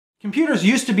Computers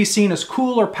used to be seen as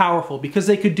cool or powerful because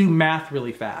they could do math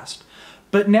really fast.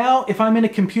 But now, if I'm in a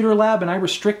computer lab and I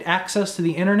restrict access to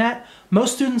the internet,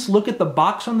 most students look at the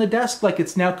box on the desk like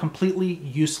it's now completely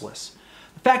useless.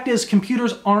 The fact is,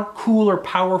 computers aren't cool or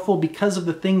powerful because of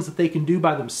the things that they can do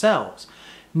by themselves.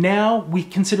 Now, we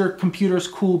consider computers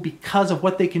cool because of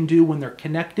what they can do when they're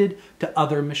connected to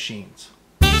other machines.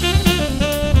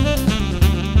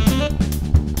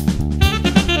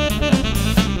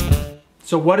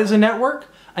 So what is a network?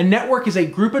 A network is a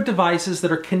group of devices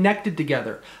that are connected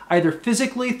together, either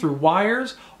physically through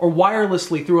wires or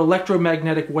wirelessly through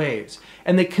electromagnetic waves,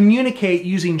 and they communicate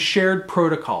using shared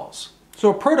protocols. So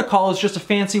a protocol is just a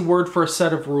fancy word for a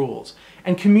set of rules,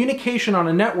 and communication on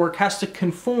a network has to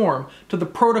conform to the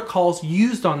protocols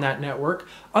used on that network,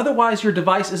 otherwise your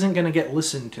device isn't going to get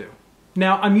listened to.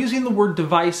 Now, I'm using the word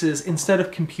devices instead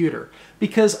of computer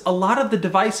because a lot of the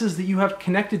devices that you have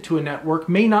connected to a network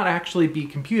may not actually be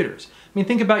computers. I mean,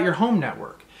 think about your home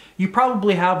network. You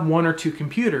probably have one or two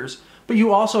computers, but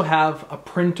you also have a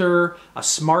printer, a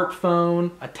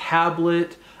smartphone, a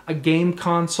tablet, a game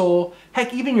console.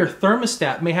 Heck, even your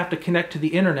thermostat may have to connect to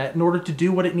the internet in order to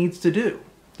do what it needs to do.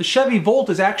 The Chevy Volt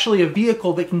is actually a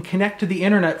vehicle that can connect to the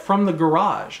internet from the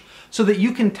garage so that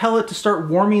you can tell it to start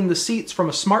warming the seats from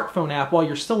a smartphone app while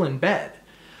you're still in bed.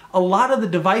 A lot of the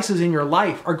devices in your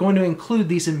life are going to include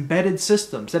these embedded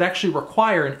systems that actually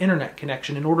require an internet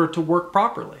connection in order to work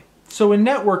properly. So in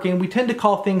networking, we tend to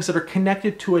call things that are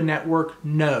connected to a network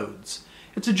nodes.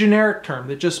 It's a generic term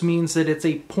that just means that it's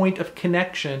a point of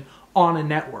connection on a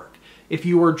network. If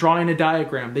you were drawing a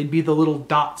diagram, they'd be the little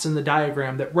dots in the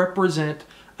diagram that represent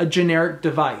a generic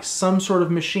device, some sort of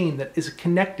machine that is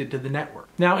connected to the network.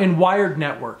 Now, in wired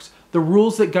networks, the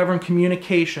rules that govern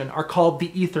communication are called the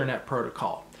Ethernet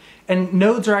protocol. And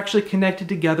nodes are actually connected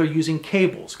together using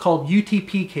cables called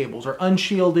UTP cables, or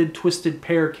unshielded twisted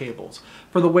pair cables,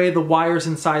 for the way the wires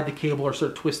inside the cable are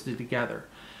sort of twisted together.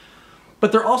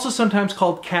 But they're also sometimes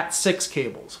called Cat6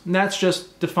 cables, and that's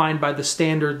just defined by the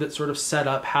standard that sort of set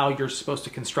up how you're supposed to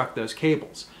construct those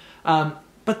cables.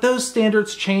 But those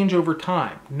standards change over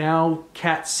time. Now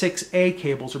Cat6A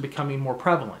cables are becoming more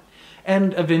prevalent,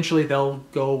 and eventually they'll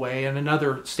go away and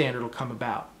another standard will come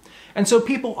about. And so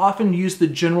people often use the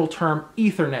general term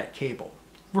Ethernet cable,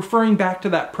 referring back to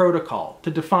that protocol to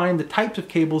define the types of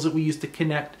cables that we use to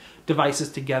connect devices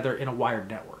together in a wired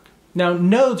network. Now,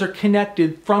 nodes are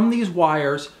connected from these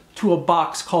wires to a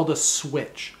box called a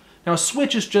switch. Now, a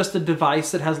switch is just a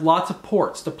device that has lots of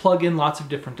ports to plug in lots of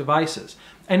different devices.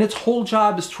 And its whole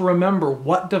job is to remember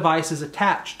what device is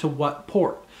attached to what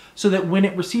port, so that when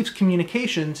it receives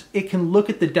communications, it can look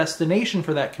at the destination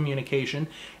for that communication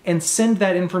and send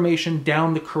that information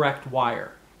down the correct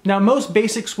wire. Now, most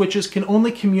basic switches can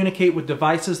only communicate with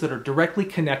devices that are directly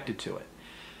connected to it.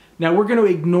 Now, we're going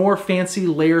to ignore fancy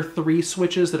layer 3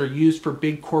 switches that are used for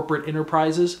big corporate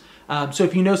enterprises. So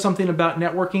if you know something about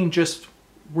networking,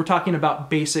 we're talking about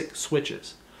basic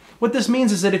switches. What this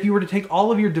means is that if you were to take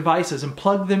all of your devices and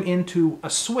plug them into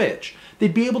a switch,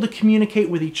 they'd be able to communicate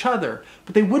with each other,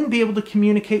 but they wouldn't be able to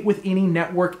communicate with any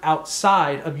network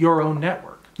outside of your own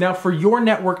network. Now, for your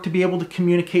network to be able to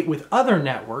communicate with other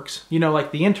networks,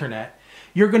 like the internet,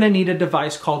 you're going to need a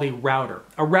device called a router.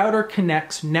 A router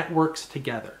connects networks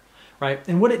together, right?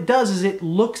 And what it does is it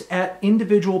looks at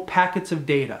individual packets of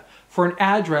data for an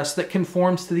address that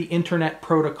conforms to the internet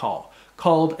protocol,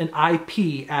 called an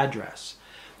IP address.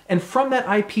 And from that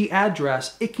IP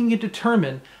address, it can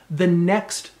determine the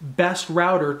next best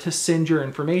router to send your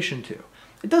information to.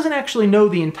 It doesn't actually know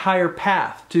the entire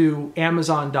path to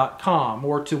Amazon.com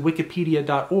or to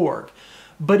Wikipedia.org,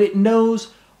 but it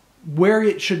knows where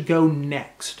it should go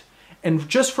next. And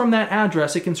just from that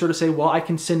address, it can sort of say, well, I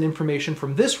can send information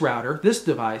from this router, this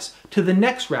device, to the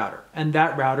next router, and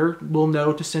that router will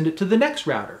know to send it to the next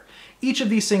router. Each of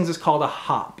these things is called a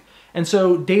hop. And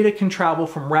so data can travel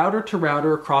from router to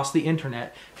router across the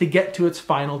internet to get to its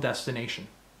final destination.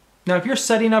 Now, if you're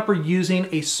setting up or using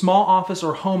a small office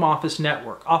or home office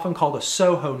network, often called a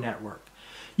SOHO network,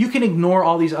 you can ignore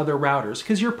all these other routers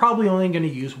because you're probably only going to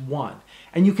use one.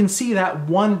 And you can see that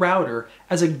one router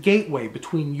as a gateway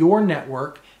between your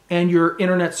network and your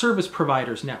internet service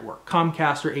provider's network,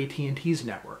 Comcast or AT&T's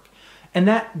network. And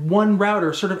that one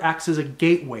router sort of acts as a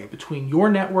gateway between your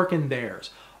network and theirs.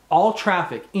 All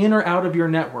traffic in or out of your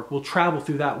network will travel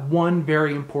through that one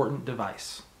very important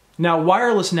device. Now,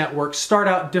 wireless networks start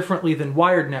out differently than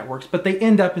wired networks, but they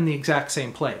end up in the exact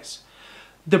same place.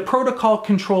 The protocol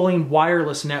controlling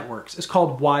wireless networks is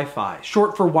called Wi-Fi,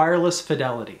 short for wireless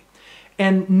fidelity.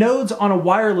 And nodes on a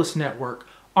wireless network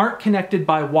aren't connected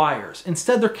by wires.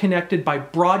 Instead, they're connected by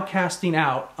broadcasting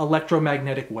out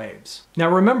electromagnetic waves. Now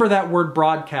remember that word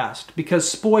broadcast, because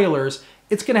spoilers,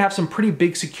 it's going to have some pretty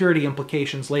big security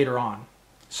implications later on.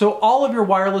 So all of your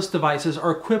wireless devices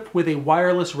are equipped with a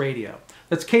wireless radio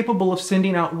that's capable of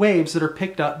sending out waves that are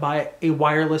picked up by a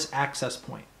wireless access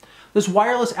point. This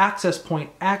wireless access point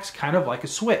acts kind of like a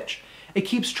switch. It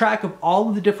keeps track of all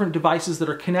of the different devices that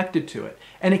are connected to it,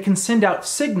 and it can send out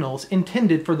signals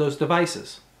intended for those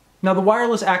devices. Now the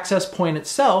wireless access point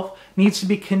itself needs to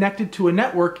be connected to a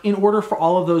network in order for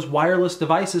all of those wireless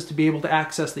devices to be able to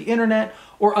access the internet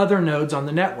or other nodes on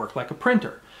the network, like a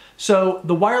printer. So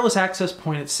the wireless access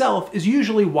point itself is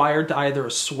usually wired to either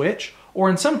a switch or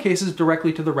in some cases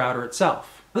directly to the router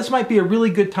itself. This might be a really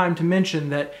good time to mention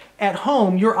that at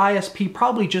home, your ISP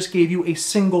probably just gave you a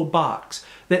single box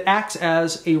that acts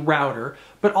as a router,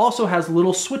 but also has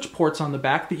little switch ports on the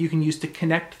back that you can use to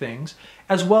connect things,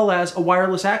 as well as a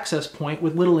wireless access point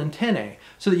with little antennae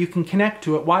so that you can connect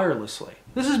to it wirelessly.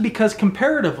 This is because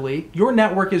comparatively, your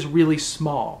network is really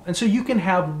small, and so you can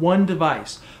have one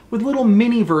device with little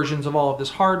mini versions of all of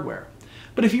this hardware.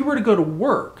 But if you were to go to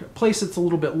work, a place that's a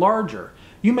little bit larger,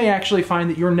 you may actually find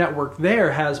that your network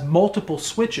there has multiple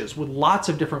switches with lots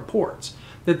of different ports,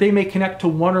 that they may connect to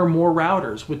one or more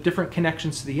routers with different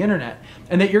connections to the internet,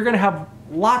 and that you're going to have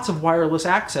lots of wireless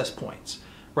access points,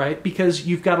 right? Because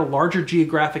you've got a larger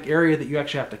geographic area that you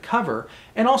actually have to cover,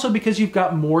 and also because you've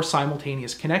got more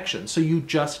simultaneous connections, so you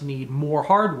just need more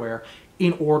hardware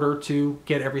in order to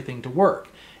get everything to work.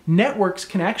 Networks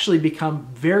can actually become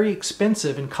very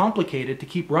expensive and complicated to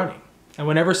keep running. And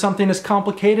whenever something is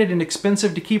complicated and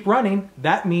expensive to keep running,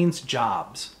 that means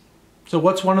jobs. So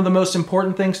what's one of the most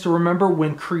important things to remember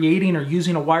when creating or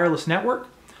using a wireless network?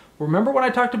 Remember when I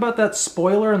talked about that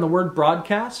spoiler and the word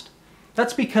broadcast?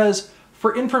 That's because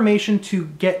for information to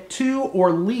get to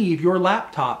or leave your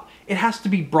laptop, it has to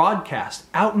be broadcast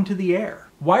out into the air.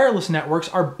 Wireless networks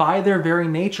are by their very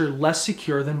nature less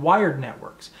secure than wired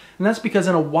networks. And that's because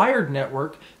in a wired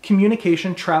network,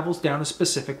 communication travels down a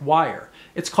specific wire.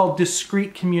 It's called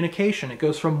discrete communication. It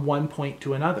goes from one point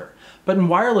to another. But in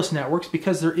wireless networks,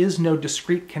 because there is no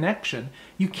discrete connection,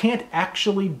 you can't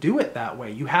actually do it that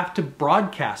way. You have to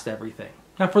broadcast everything.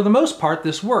 Now, for the most part,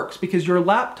 this works because your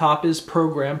laptop is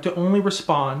programmed to only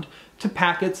respond to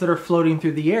packets that are floating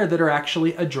through the air that are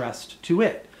actually addressed to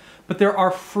it. But there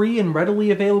are free and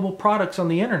readily available products on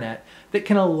the internet that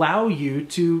can allow you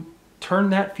to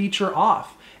turn that feature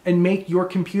off and make your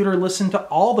computer listen to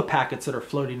all the packets that are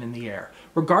floating in the air,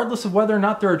 regardless of whether or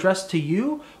not they're addressed to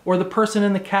you or the person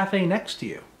in the cafe next to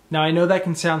you. Now, I know that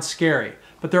can sound scary,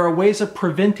 but there are ways of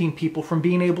preventing people from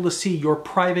being able to see your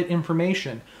private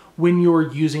information when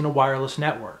you're using a wireless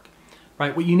network,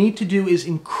 right? What you need to do is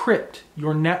encrypt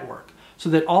your network so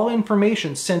that all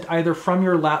information sent either from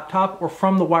your laptop or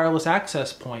from the wireless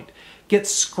access point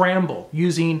gets scrambled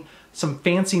using some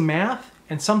fancy math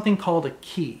and something called a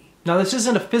key. Now, this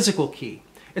isn't a physical key.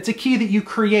 It's a key that you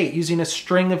create using a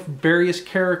string of various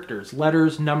characters,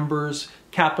 letters, numbers,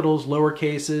 capitals,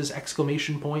 lowercases,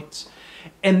 exclamation points.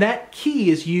 And that key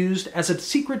is used as a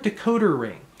secret decoder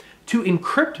ring to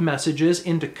encrypt messages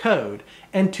into code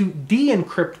and to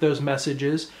de-encrypt those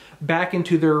messages back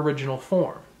into their original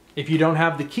form. If you don't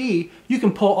have the key, you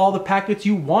can pull all the packets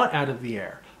you want out of the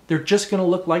air. They're just going to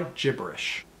look like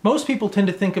gibberish. Most people tend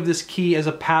to think of this key as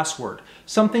a password,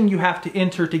 something you have to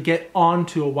enter to get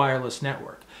onto a wireless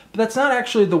network. But that's not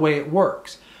actually the way it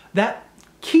works. That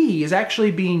key is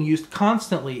actually being used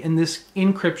constantly in this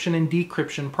encryption and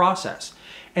decryption process.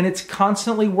 And it's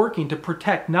constantly working to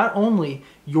protect not only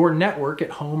your network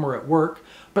at home or at work,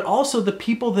 but also the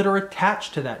people that are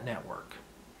attached to that network.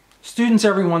 Students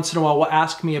every once in a while will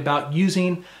ask me about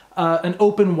using an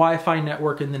open Wi-Fi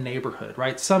network in the neighborhood,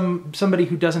 right? Somebody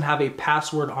who doesn't have a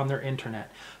password on their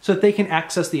internet so that they can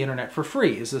access the internet for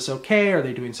free. Is this okay? Are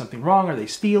they doing something wrong? Are they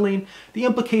stealing? The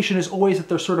implication is always that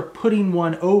they're sort of putting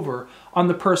one over on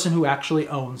the person who actually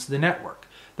owns the network,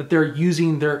 that they're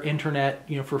using their internet,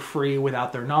 for free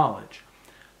without their knowledge.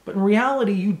 But in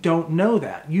reality, you don't know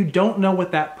that. You don't know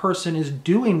what that person is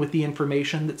doing with the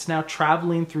information that's now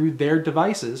traveling through their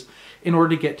devices in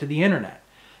order to get to the internet.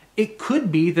 It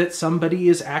could be that somebody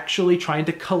is actually trying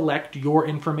to collect your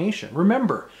information.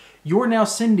 Remember, you're now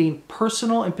sending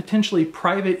personal and potentially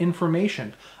private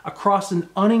information across an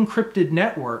unencrypted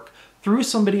network through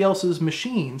somebody else's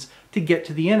machines to get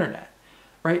to the internet,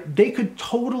 right? They could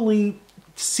totally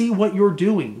see what you're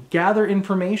doing, gather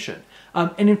information.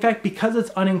 And in fact, because it's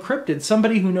unencrypted,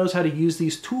 somebody who knows how to use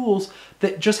these tools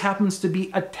that just happens to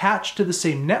be attached to the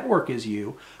same network as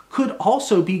you could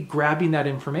also be grabbing that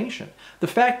information. The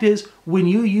fact is, when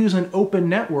you use an open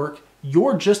network,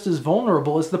 you're just as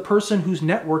vulnerable as the person whose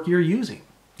network you're using.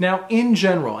 Now, in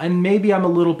general, and maybe I'm a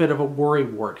little bit of a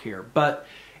worrywart here, but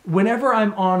whenever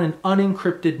I'm on an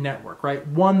unencrypted network, right,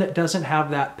 one that doesn't have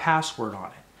that password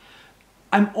on it,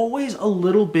 I'm always a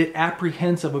little bit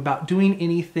apprehensive about doing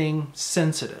anything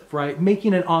sensitive, right?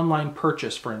 Making an online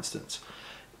purchase, for instance.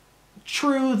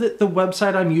 True that the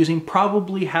website I'm using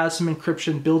probably has some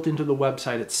encryption built into the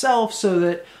website itself so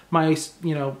that my,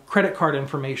 credit card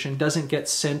information doesn't get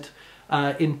sent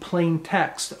in plain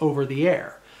text over the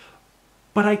air.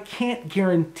 But I can't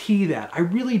guarantee that. I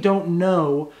really don't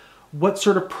know what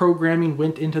sort of programming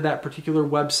went into that particular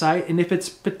website and if it's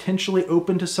potentially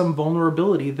open to some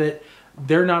vulnerability that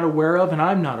they're not aware of and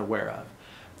I'm not aware of.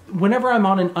 Whenever I'm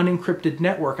on an unencrypted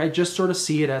network, I just sort of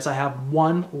see it as I have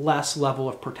one less level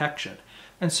of protection.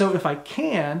 And so if I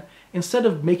can, instead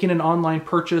of making an online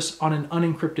purchase on an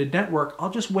unencrypted network, I'll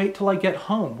just wait till I get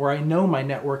home where I know my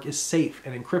network is safe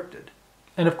and encrypted.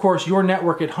 And of course, your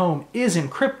network at home is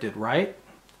encrypted, right?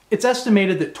 It's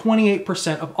estimated that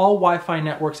 28% of all Wi-Fi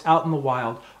networks out in the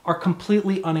wild are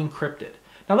completely unencrypted.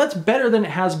 Now that's better than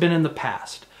it has been in the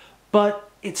past, but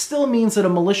it still means that a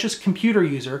malicious computer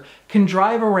user can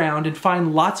drive around and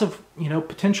find lots of,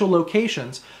 potential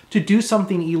locations to do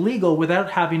something illegal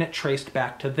without having it traced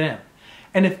back to them.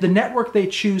 And if the network they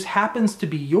choose happens to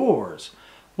be yours,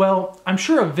 well, I'm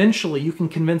sure eventually you can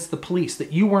convince the police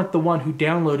that you weren't the one who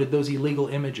downloaded those illegal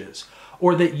images,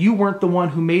 or that you weren't the one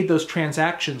who made those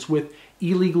transactions with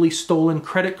illegally stolen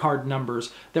credit card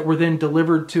numbers that were then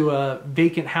delivered to a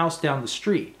vacant house down the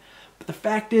street. But the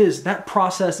fact is, that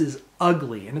process is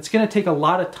ugly and it's going to take a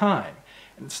lot of time.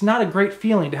 And it's not a great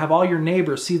feeling to have all your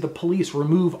neighbors see the police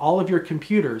remove all of your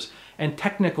computers and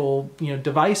technical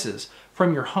devices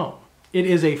from your home. It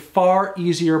is a far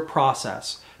easier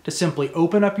process to simply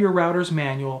open up your router's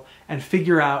manual and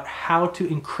figure out how to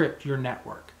encrypt your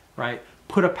network, right?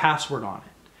 Put a password on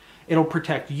it. It'll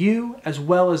protect you as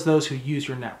well as those who use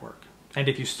your network. And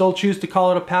if you still choose to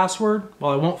call it a password,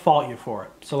 well, I won't fault you for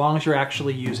it, so long as you're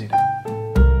actually using it.